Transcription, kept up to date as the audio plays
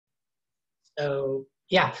So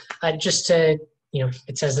yeah, just to,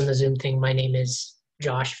 it says in the Zoom thing, my name is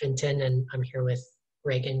Josh Vinton, and I'm here with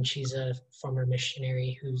Reagan. She's a former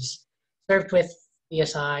missionary who's served with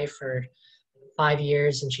BSI for 5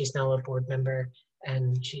 years, and she's now a board member,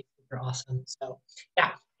 and she's super awesome. So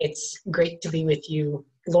yeah, it's great to be with you,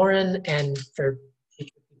 Lauren, and for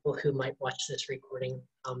future people who might watch this recording,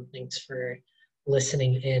 thanks for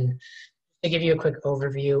listening in. To give you a quick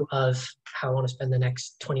overview of how I want to spend the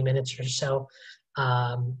next 20 minutes or so,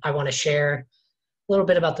 I want to share a little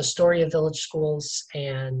bit about the story of Village Schools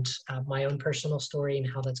and my own personal story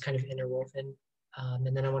and how that's kind of interwoven.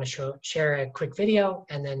 And then I want to share a quick video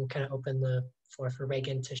and then kind of open the floor for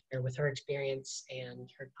Reagan to share with her experience and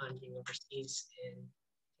her time being overseas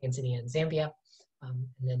in Tanzania and Zambia. And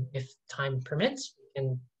then if time permits, we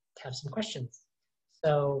can have some questions.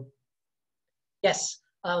 So yes.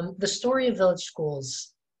 The story of Village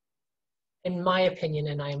Schools, in my opinion,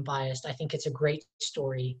 and I am biased, I think it's a great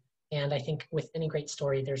story. And I think with any great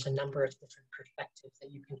story, there's a number of different perspectives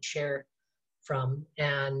that you can share from.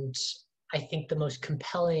 And I think the most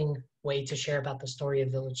compelling way to share about the story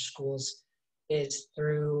of Village Schools is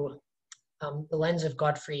through the lens of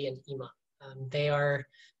Godfrey and Ima. They are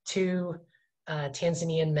two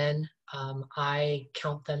Tanzanian men. I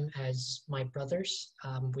count them as my brothers.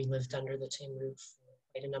 We lived under the same roof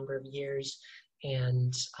quite a number of years,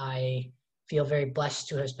 and I feel very blessed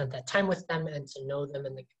to have spent that time with them and to know them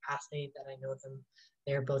in the capacity that I know them.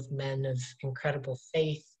 They're both men of incredible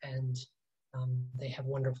faith, and they have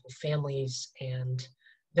wonderful families, and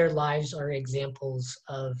their lives are examples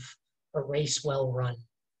of a race well run.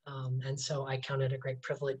 And so I count it a great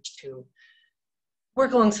privilege to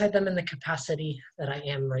work alongside them in the capacity that I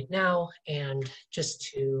am right now, and just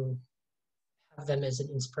to have them as an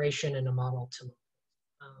inspiration and a model to look.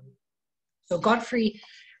 So Godfrey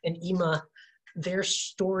and Ima, their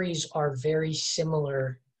stories are very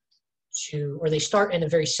similar to, or they start in a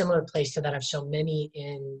very similar place to that of so many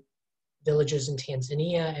in villages in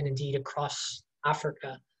Tanzania and indeed across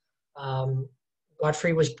Africa.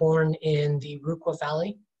 Godfrey was born in the Rukwa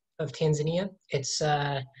Valley of Tanzania. It's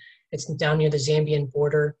down near the Zambian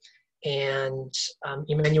border, and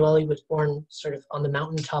Emanuele was born sort of on the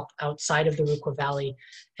mountaintop outside of the Rukwa Valley,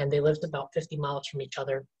 and they lived about 50 miles from each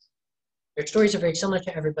other. Their stories are very similar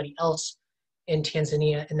to everybody else in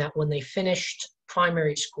Tanzania in that when they finished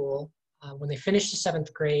primary school, when they finished the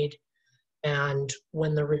 7th grade, and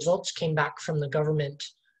when the results came back from the government,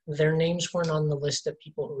 their names weren't on the list of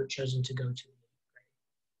people who were chosen to go to the 8th grade.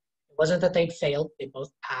 It wasn't that they'd failed, they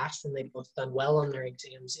both passed and they'd both done well on their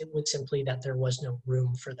exams. It was simply that there was no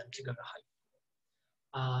room for them to go to high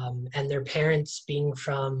school. And their parents, being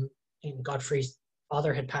from, Godfrey's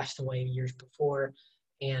father had passed away years before,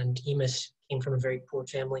 and Ima's came from a very poor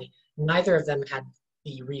family. Neither of them had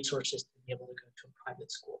the resources to be able to go to a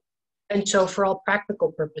private school. And so for all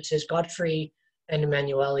practical purposes, Godfrey and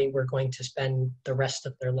Emanuele were going to spend the rest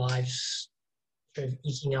of their lives sort of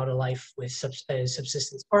eking out a life with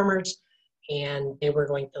subsistence farmers, and they were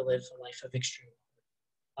going to live a life of extreme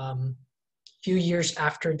poverty. A few years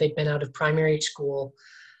after they'd been out of primary school,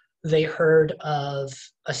 they heard of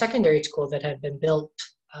a secondary school that had been built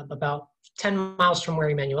about 10 miles from where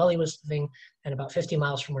Emanuele was living and about 50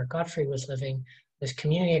 miles from where Godfrey was living. This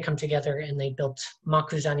community had come together and they built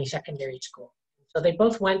Makuzani Secondary School. So they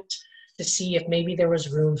both went to see if maybe there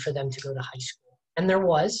was room for them to go to high school. And there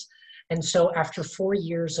was. And so after 4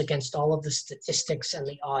 years, against all of the statistics and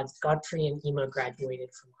the odds, Godfrey and Ima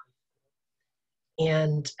graduated from high school.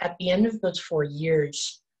 And at the end of those 4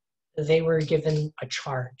 years, they were given a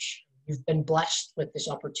charge. You've been blessed with this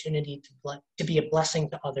opportunity to be a blessing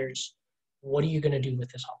to others. What are you going to do with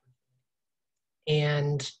this opportunity?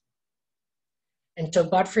 And so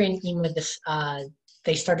Godfrey and Ima,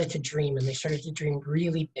 they started to dream, and they started to dream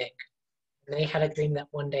really big. And they had a dream that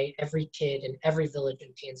one day every kid in every village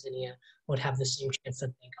in Tanzania would have the same chance that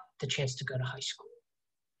they got, the chance to go to high school.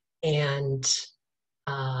 And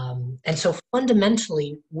so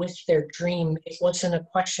fundamentally, with their dream, it wasn't a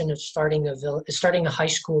question of starting a high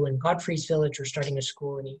school in Godfrey's village or starting a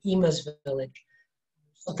school in Ima's village.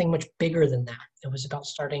 Something much bigger than that. It was about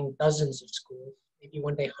starting dozens of schools, maybe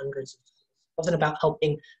one day hundreds of schools. It wasn't about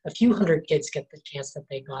helping a few hundred kids get the chance that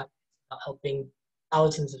they got. It's about helping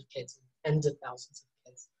thousands of kids, tens of thousands of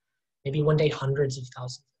kids, maybe one day hundreds of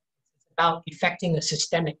thousands. It's about effecting a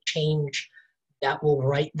systemic change that will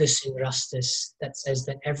right this injustice that says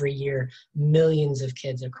that every year millions of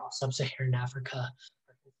kids across sub-Saharan Africa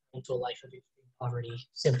are into a life of extreme poverty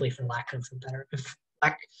simply for lack of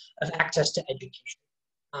access to education.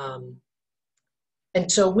 And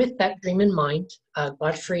so with that dream in mind,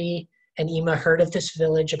 Godfrey and Ima heard of this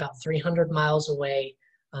village about 300 miles away,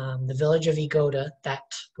 the village of Igoda, that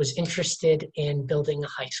was interested in building a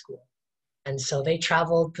high school. And so they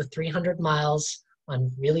traveled the 300 miles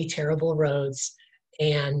on really terrible roads,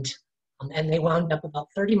 and they wound up about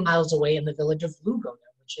 30 miles away in the village of Lugoda,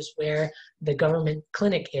 which is where the government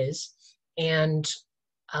clinic is. And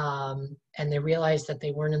they realized that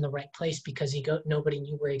they weren't in the right place because nobody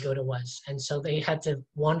knew where Igoda was. And so they had to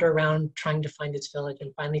wander around trying to find this village,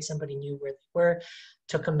 and finally somebody knew where they were. It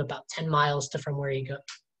took them about 10 miles to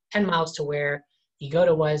where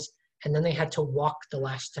Igoda was, and then they had to walk the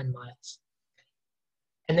last 10 miles.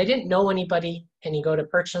 And they didn't know anybody in Igoda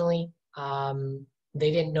personally.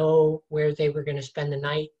 They didn't know where they were going to spend the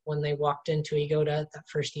night when they walked into Igoda that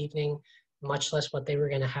first evening, much less what they were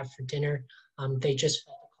going to have for dinner. They just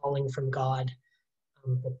felt a calling from God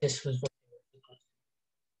that this was what they were supposed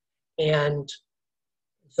to do. And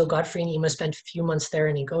so Godfrey and Ima spent a few months there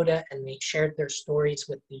in Igoda, and they shared their stories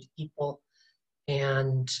with these people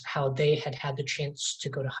and how they had had the chance to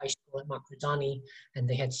go to high school at Makruzani, and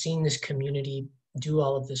they had seen this community do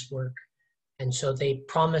all of this work. And so they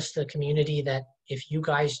promised the community that if you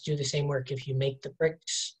guys do the same work, if you make the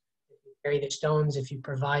bricks, if you carry the stones, if you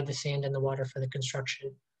provide the sand and the water for the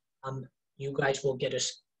construction, you guys will get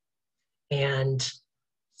us. And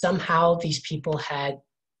somehow these people had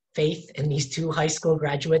faith in these two high school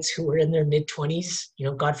graduates who were in their mid-20s.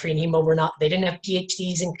 Godfrey and Ima they didn't have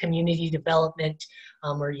PhDs in community development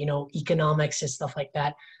or economics and stuff like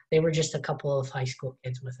that. They were just a couple of high school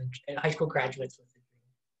graduates with a dream.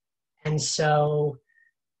 And so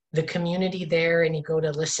the community there in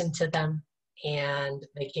Igoda listened to them, and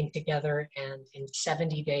they came together, and in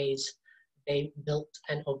 70 days, they built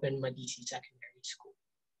and opened Madisi Secondary School.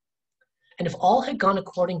 And if all had gone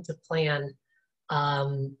according to plan,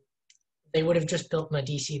 they would have just built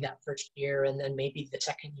Madisi that first year, and then maybe the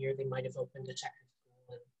second year they might have opened a second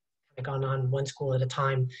school and gone on one school at a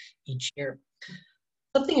time each year.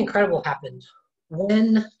 Something incredible happened.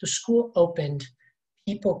 When the school opened,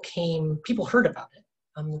 people heard about it.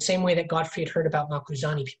 The same way that Godfrey had heard about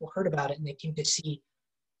Makruzani, people heard about it, and they came to see,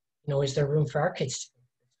 is there room for our kids to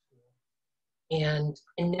go to school? And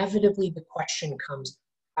inevitably the question comes,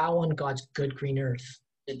 how on God's good green earth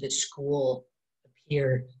did this school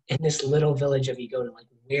appear in this little village of Igoda? Like,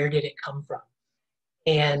 where did it come from?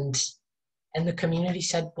 And the community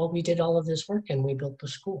said, well, we did all of this work and we built the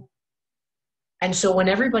school. And so when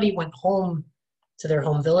everybody went home to their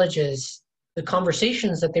home villages, the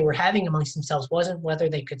conversations that they were having amongst themselves wasn't whether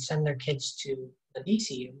they could send their kids to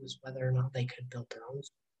Madisi, it was whether or not they could build their own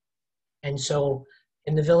school. And so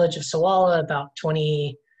in the village of Sawala, about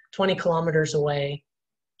 20 kilometers away,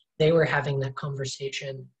 they were having that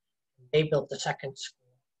conversation. They built the second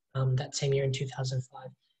school that same year in 2005.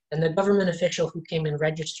 And the government official who came and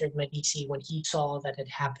registered Madisi, when he saw that had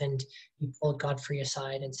happened, he pulled Godfrey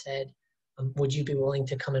aside and said, would you be willing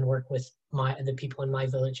to come and work with the people in my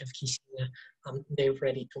village of Kisina? They're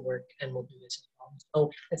ready to work and we'll do this as well.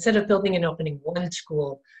 So instead of building and opening one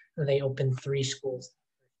school, they opened 3 schools.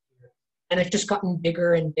 And it's just gotten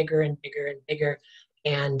bigger and bigger and bigger and bigger.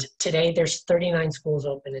 And today there's 39 schools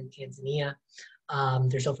open in Tanzania.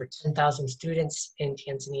 There's over 10,000 students in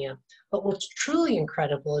Tanzania. But what's truly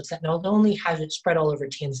incredible is that not only has it spread all over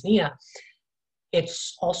Tanzania,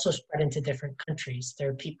 it's also spread into different countries. There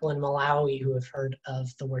are people in Malawi who have heard of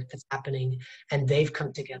the work that's happening, and they've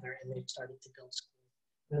come together and they've started to build schools.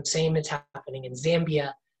 And the same is happening in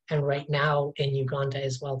Zambia, and right now in Uganda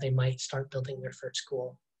as well, they might start building their first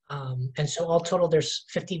school. And so all total, there's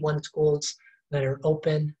 51 schools that are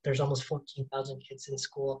open. There's almost 14,000 kids in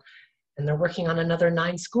school, and they're working on another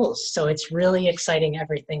 9 schools. So it's really exciting,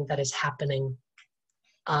 everything that is happening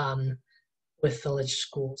with village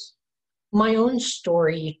schools. My own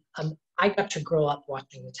story, I got to grow up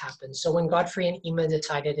watching this happen. So when Godfrey and Ima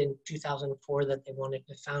decided in 2004 that they wanted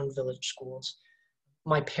to found village schools,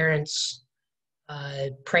 my parents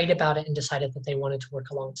prayed about it and decided that they wanted to work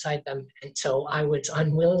alongside them. And so I was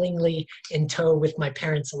unwillingly in tow with my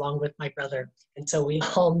parents along with my brother. And so we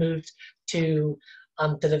all moved to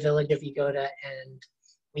the village of Igoda, and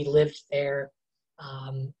we lived there.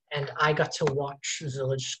 And I got to watch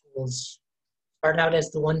village schools start out as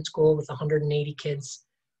the one school with 180 kids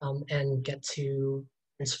and get to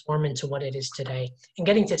transform into what it is today. And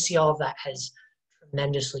getting to see all of that has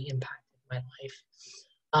tremendously impacted my life.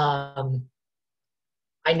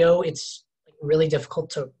 I know it's really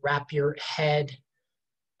difficult to wrap your head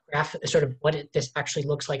around sort of what this actually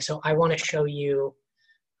looks like. So I want to show you,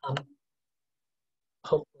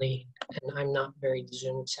 hopefully, and I'm not very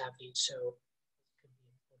Zoom savvy, so it could be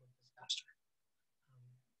a little disaster.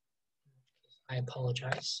 I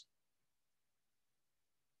apologize.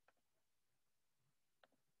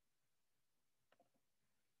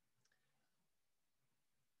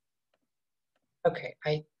 Okay,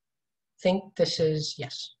 I think this is,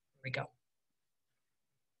 yes, there we go.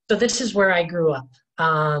 So this is where I grew up.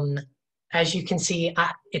 As you can see,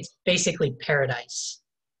 it's basically paradise.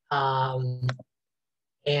 Um,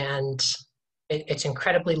 and it's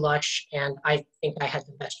incredibly lush, and I think I had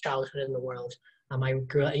the best childhood in the world. I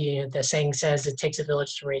grew up, the saying says it takes a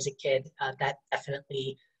village to raise a kid. That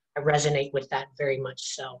definitely, I resonate with that very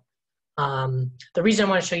much so. The reason I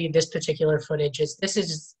want to show you this particular footage is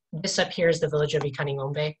this up here is the village of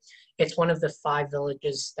Ikaningombe. It's one of the 5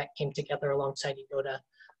 villages that came together alongside Igoda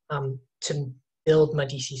to build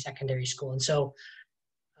Medici Secondary School. And so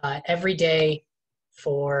every day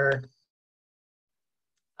for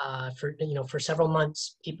for several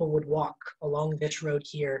months, people would walk along this road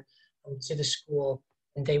here to the school,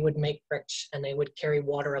 and they would make bricks, and they would carry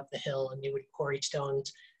water up the hill, and they would quarry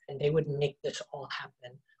stones, and they would make this all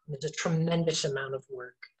happen. And it's a tremendous amount of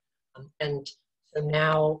work. And so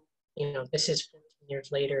now, this is 14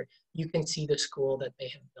 years later, you can see the school that they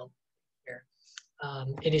have built here.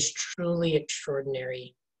 It is truly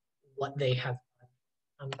extraordinary what they have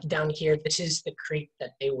done. Down here, this is the creek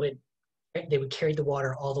that they would carry the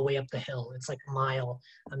water all the way up the hill. It's like a mile.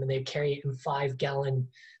 And they'd carry it in 5-gallon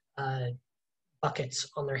buckets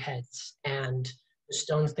on their heads. And the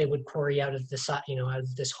stones they would quarry out of out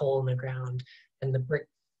of this hole in the ground, and the brick,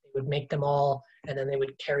 they would make them all, and then they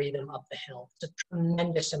would carry them up the hill. It's a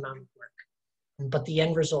tremendous amount of work. But the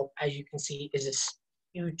end result, as you can see, is this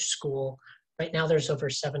huge school. Right now, there's over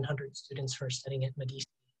 700 students who are studying at Medici.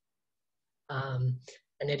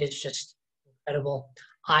 And it is just incredible.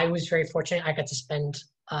 I was very fortunate. I got to spend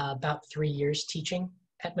about 3 years teaching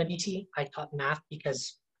at Medici. I taught math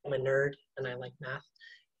because I'm a nerd and I like math.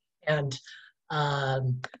 And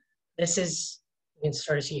this is, you can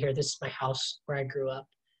start to see here, this is my house where I grew up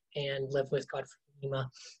and lived with Godfrey Lima.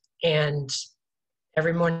 And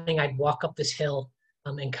every morning I'd walk up this hill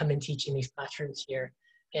and come and teach in these classrooms here.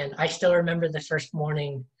 And I still remember the first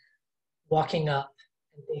morning walking up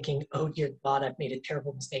and thinking, oh dear God, I've made a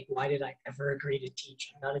terrible mistake. Why did I ever agree to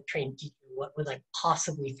teach? I'm not a trained teacher. What was I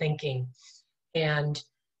possibly thinking? And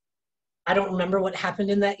I don't remember what happened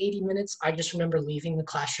in that 80 minutes. I just remember leaving the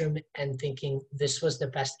classroom and thinking this was the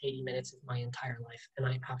best 80 minutes of my entire life. And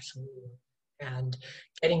I absolutely loved it. And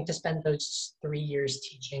getting to spend those 3 years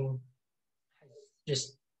teaching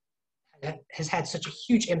has had such a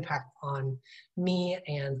huge impact on me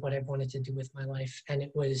and what I've wanted to do with my life. And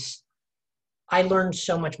I learned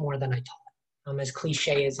so much more than I taught. As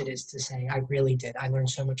cliche as it is to say, I really did. I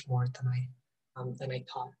learned so much more than I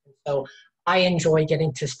taught. And so I enjoy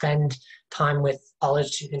getting to spend time with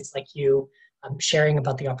college students like you, sharing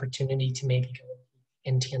about the opportunity to maybe go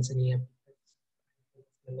in Tanzania.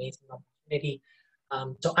 It's an amazing opportunity.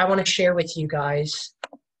 So I want to share with you guys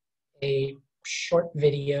a short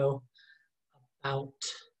video about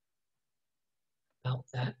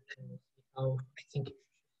that. And how I think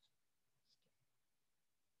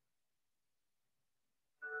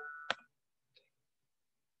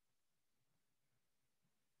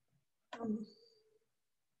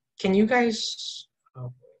can you guys,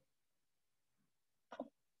 oh,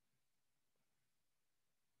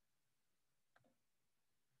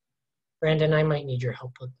 Brandon, I might need your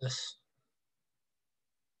help with this.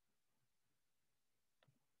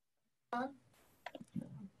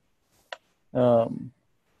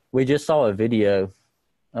 We just saw a video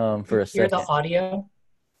for a Hear second. the audio?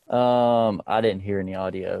 I didn't hear any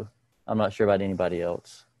audio. I'm not sure about anybody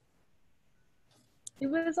else. It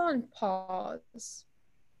was on pause.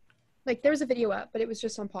 Like there was a video up, but it was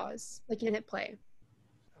just on pause. Like you didn't hit play.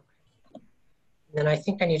 Okay. Then I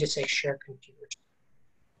think I need to say share computer.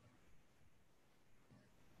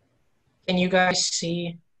 Can you guys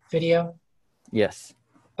see video? Yes.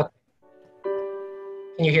 Okay.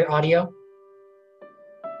 Can you hear audio?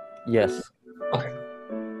 Yes. Okay.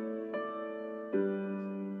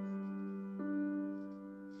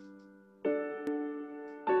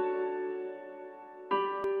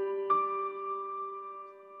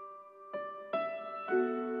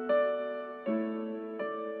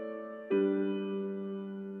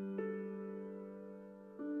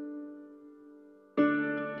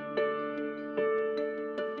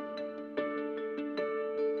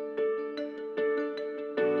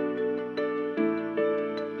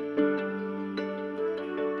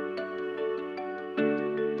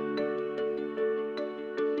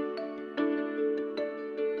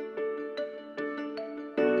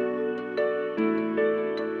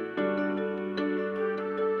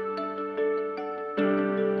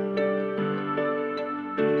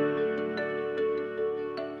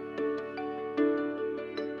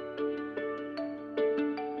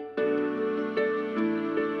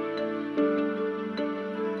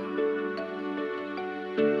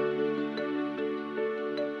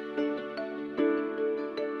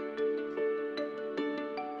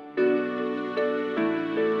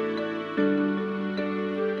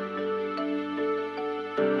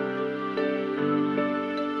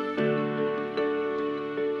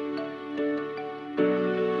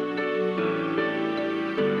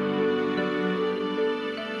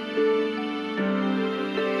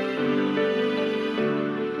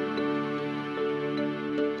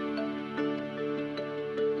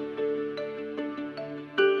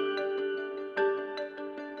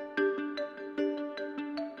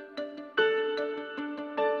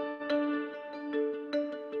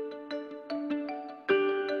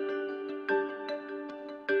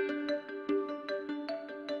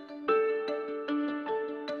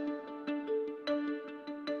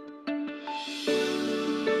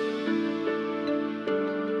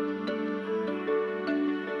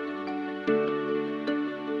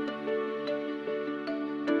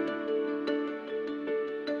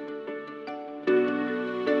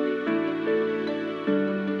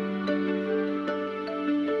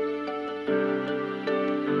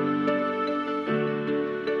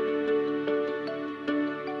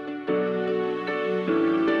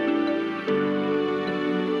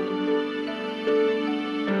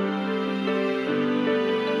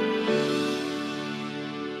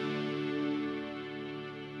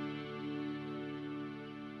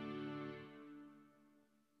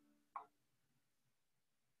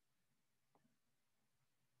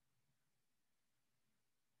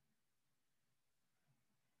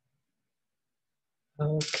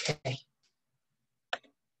 Okay.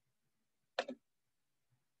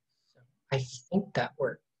 I think that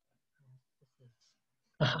worked.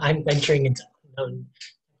 I'm venturing into unknown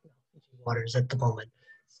waters at the moment.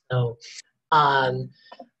 So, um,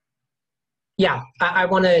 yeah, I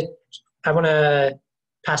want to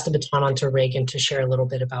pass the baton on to Reagan to share a little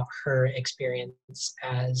bit about her experience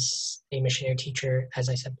as a missionary teacher. As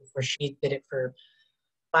I said before, she did it for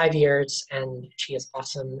 5 years, and she is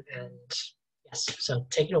awesome. And yes, so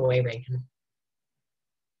take it away, Reagan.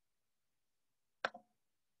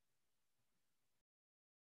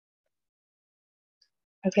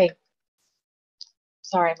 Okay.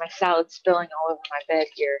 Sorry, my salad's spilling all over my bed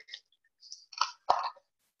here.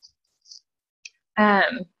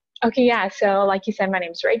 Okay, yeah, so like you said, my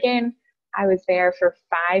name's Reagan. I was there for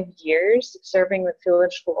 5 years serving with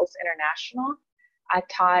Village Schools International. I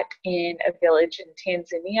taught in a village in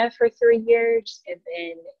Tanzania for 3 years and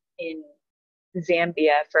then in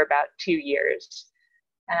Zambia for about 2 years.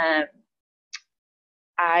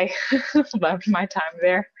 I loved my time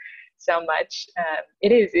there so much.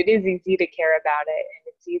 It is easy to care about it, and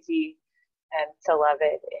it's easy to love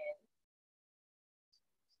it and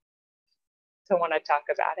to want to talk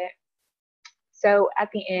about it. So at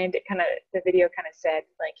the end, the video kind of said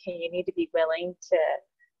like, hey, you need to be willing to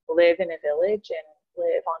live in a village and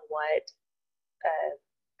live on what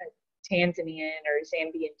a Tanzanian or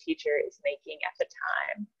Zambian teacher is making at the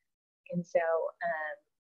time. And so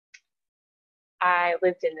I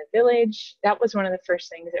lived in the village. That was one of the first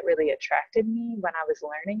things that really attracted me when I was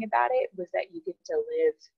learning about it, was that you get to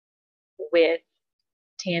live with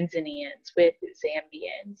Tanzanians, with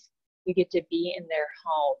Zambians. You get to be in their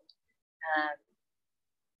home.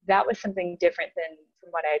 That was something different than from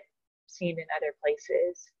what I'd seen in other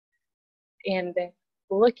places. And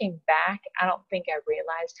looking back, I don't think I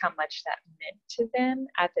realized how much that meant to them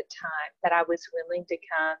at the time, that I was willing to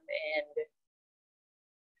come and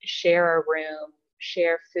share a room,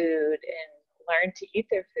 share food, and learn to eat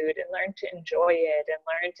their food and learn to enjoy it and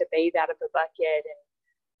learn to bathe out of a bucket and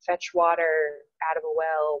fetch water out of a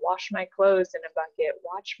well, wash my clothes in a bucket,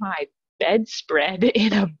 watch my bedspread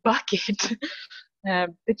in a bucket.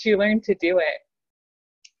 But you learn to do it.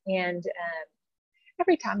 And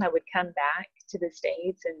every time I would come back to the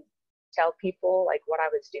States and tell people like what I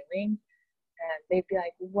was doing, they'd be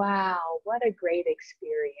like, wow, what a great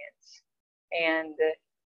experience. And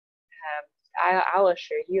I'll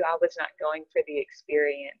assure you, I was not going for the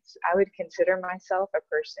experience. I would consider myself a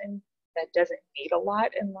person that doesn't need a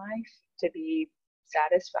lot in life to be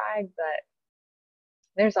satisfied, but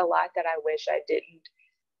there's a lot that I wish I didn't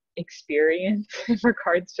experience in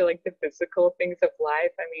regards to like the physical things of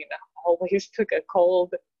life. I mean, I always took a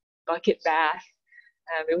cold bucket bath.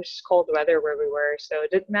 It was just cold weather where we were, so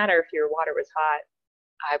it didn't matter if your water was hot.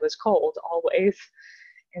 I was cold always.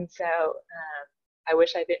 And so I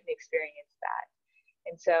wish I didn't experience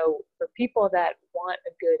that. And so for people that want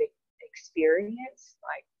a good experience,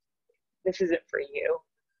 like, this isn't for you.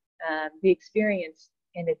 The experience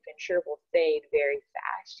and adventure will fade very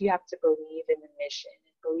fast. You have to believe in the mission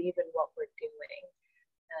and believe in what we're doing.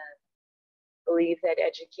 Believe that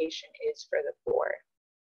education is for the poor.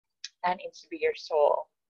 That needs to be your sole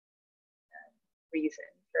reason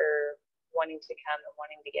for wanting to come and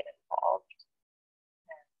wanting to get involved.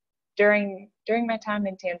 During my time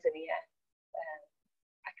in Tanzania,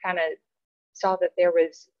 I kind of saw that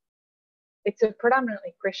it's a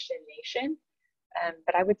predominantly Christian nation,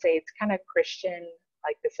 but I would say it's kind of Christian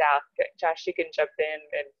like the South. Josh, you can jump in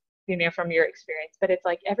and from your experience, but it's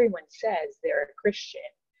like everyone says they're a Christian,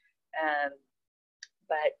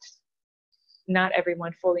 but not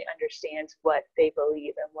everyone fully understands what they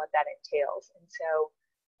believe and what that entails. And so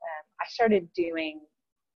I started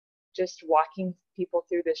just walking people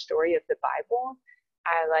through the story of the Bible.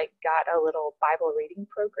 I got a little Bible reading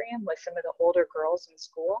program with some of the older girls in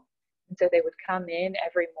school. And so they would come in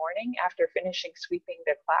every morning after finishing sweeping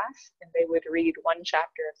the class, and they would read one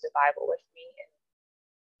chapter of the Bible with me. And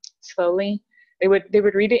slowly, they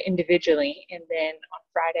would read it individually, and then on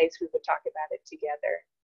Fridays we would talk about it together.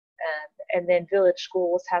 And then village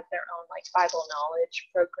schools have their own Bible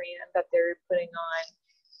knowledge program that they're putting on.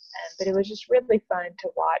 But it was just really fun to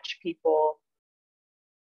watch people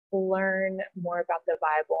learn more about the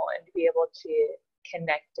Bible and to be able to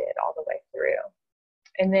connect it all the way through.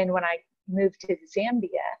 And then when I moved to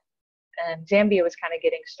Zambia, Zambia was kind of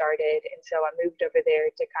getting started, and so I moved over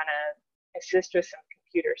there to kind of assist with some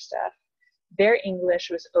computer stuff. Their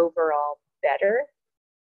English was overall better,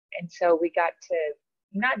 and so we got to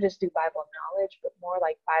not just do Bible knowledge, but more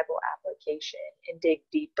like Bible application and dig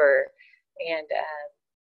deeper. And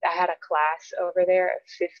I had a class over there of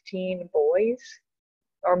 15 boys,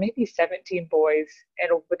 or maybe 17 boys,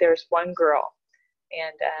 and there's one girl.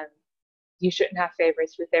 And you shouldn't have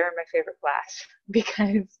favorites, but they were my favorite class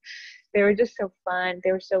because they were just so fun.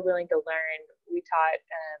 They were so willing to learn. We taught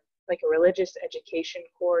like a religious education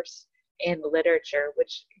course and literature,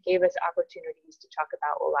 which gave us opportunities to talk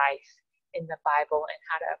about life in the Bible and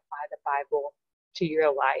how to apply the Bible to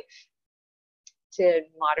your life, to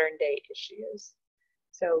modern day issues.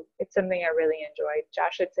 So it's something I really enjoyed.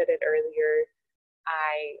 Josh had said it earlier.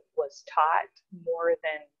 I was taught more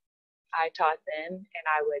than I taught them, and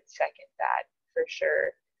I would second that for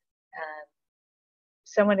sure.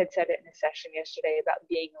 Someone had said it in a session yesterday about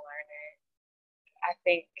being a learner. I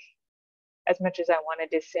think as much as I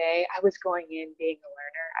wanted to say I was going in being a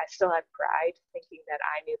learner, I still had pride thinking that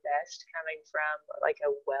I knew best coming from like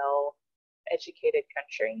a well-educated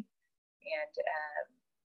country. And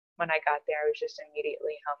when I got there, I was just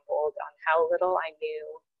immediately humbled on how little I knew,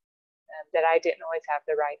 that I didn't always have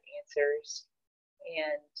the right answers,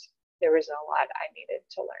 and there was a lot I needed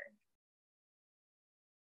to learn.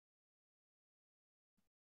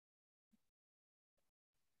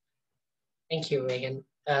 Thank you, Reagan.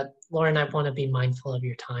 Lauren, I want to be mindful of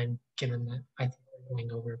your time, given that I think we're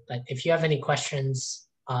going over. But if you have any questions,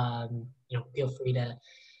 feel free to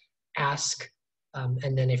ask.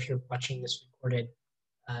 And then if you're watching this recorded,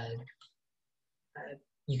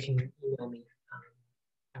 you can email me.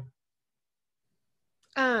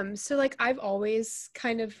 So like I've always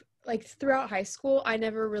kind of like throughout high school, I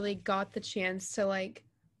never really got the chance to like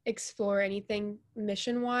explore anything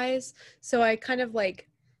mission wise. So I kind of like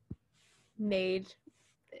made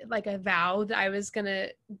like a vow that I was gonna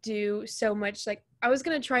do so much, like I was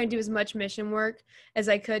gonna try and do as much mission work as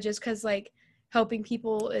I could, just because like helping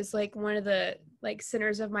people is like one of the like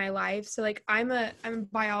centers of my life. So like I'm a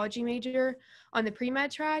biology major on the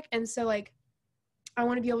pre-med track, and so like I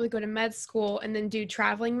want to be able to go to med school and then do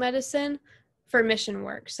traveling medicine for mission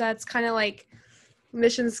work. So that's kind of like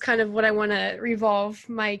mission's kind of what I want to revolve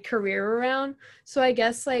my career around. So I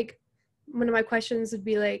guess like one of my questions would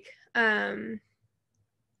be like,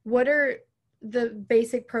 what are the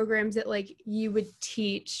basic programs that like you would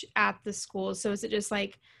teach at the school? So is it just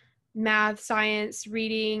like math, science,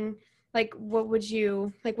 reading? Like what would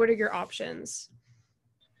you, like what are your options?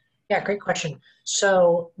 Yeah, great question.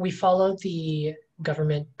 So we follow the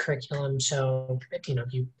government curriculum. So,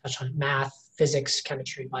 you touch on math, physics,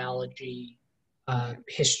 chemistry, biology,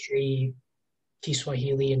 history,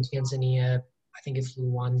 Kiswahili in Tanzania. I think it's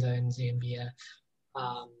Luanda in Zambia.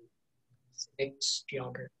 Civics,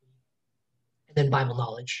 geography, and then Bible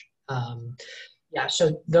knowledge.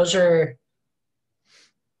 So those are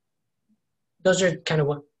kind of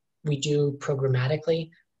what we do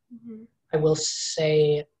programmatically. Mm-hmm. I will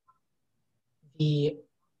say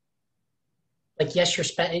yes, you're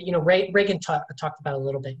spending, Reagan talked about a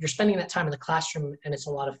little bit. You're spending that time in the classroom and it's a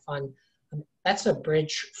lot of fun. That's a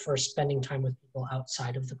bridge for spending time with people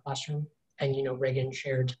outside of the classroom. And, Reagan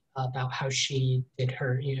shared about how she did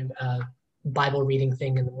her, Bible reading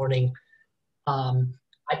thing in the morning. I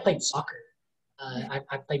played soccer.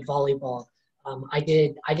 I played volleyball. I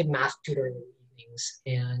did math tutoring in the evenings,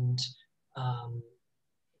 and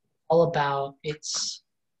all about it's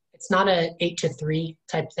not a 8 to 3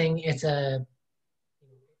 type thing. It's an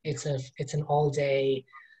all day.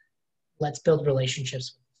 Let's build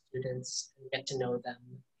relationships with students and get to know them,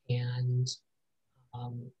 and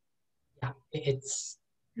I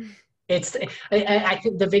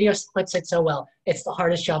think the video puts it so well. It's the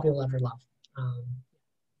hardest job you'll ever love.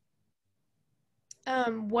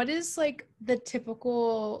 What is like the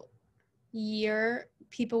typical year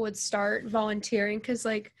people would start volunteering? Because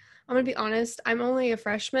like I'm gonna be honest, I'm only a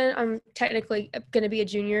freshman. I'm technically gonna be a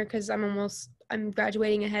junior because I'm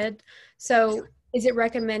graduating ahead. So is it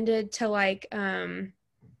recommended to like to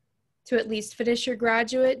at least finish your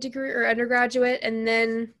graduate degree or undergraduate and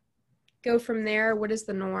then go from there? What is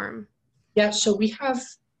the norm? Yeah, so we have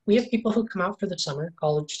people who come out for the summer,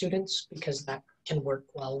 college students, because that can work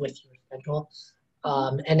well with your schedule.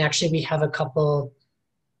 And actually, we have a couple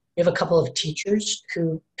of teachers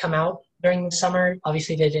who come out during the summer.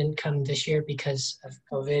 Obviously, they didn't come this year because of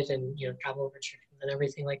COVID and travel restrictions and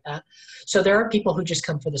everything like that. So there are people who just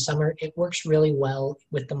come for the summer. It works really well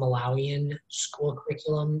with the Malawian school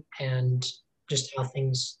curriculum and just how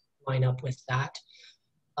things line up with that.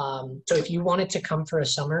 So if you wanted to come for a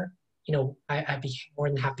summer, I'd be more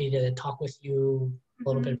than happy to talk with you a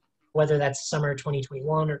little bit, whether that's summer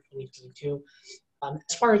 2021 or 2022.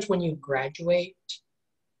 As far as when you graduate,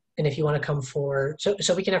 and if you want to come so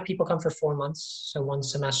we can have people come for 4 months, so 1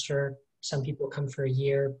 semester. Some people come for a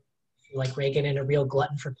year. If you're like Reagan and a real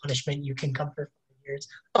glutton for punishment, you can come for 5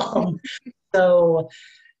 calendars. So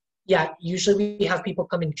yeah, usually we have people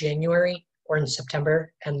come in January or in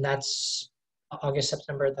September, and that's August,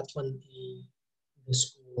 September. That's when the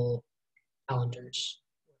school calendars.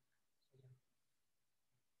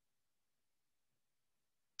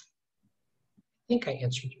 I think I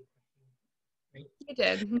answered your question, right? You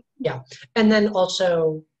did. Yeah, and then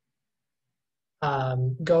also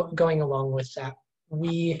going along with that,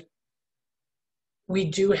 we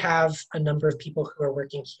do have a number of people who are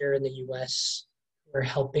working here in the U.S. who are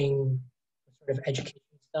helping sort of education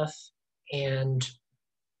stuff, and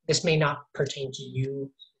this may not pertain to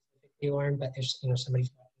you specifically, Lauren, but there's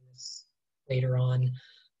somebody's watching this later on,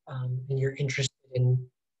 and you're interested in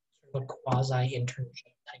sort of a quasi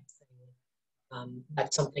internship type thing.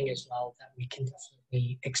 That's something as well that we can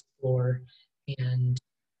definitely explore and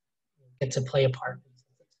get to play a part.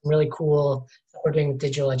 It's really cool that we're doing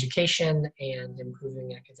digital education and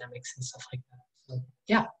improving academics and stuff like that. So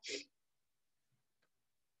yeah.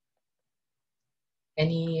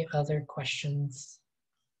 Any other questions?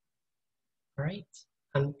 All right.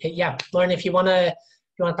 Yeah, Lauren, if you wanna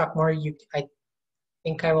talk more, I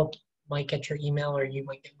think might get your email, or you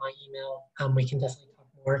might get my email. We can definitely talk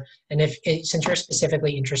more. And since you're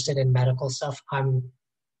specifically interested in medical stuff, I'm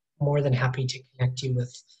more than happy to connect you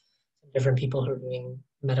with different people who are doing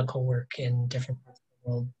medical work in different parts of the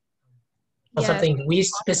world. Not something we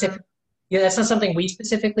specific. Yeah, that's not something we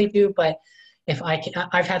specifically do, but if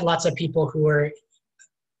I've had lots of people who are,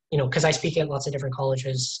 because I speak at lots of different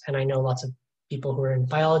colleges, and I know lots of people who are in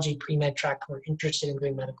biology, pre-med track, who are interested in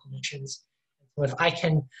doing medical missions. So if I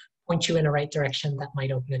can point you in the right direction, that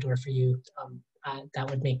might open a door for you. That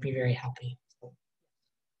would make me very happy. So,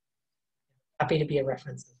 happy to be a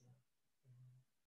reference.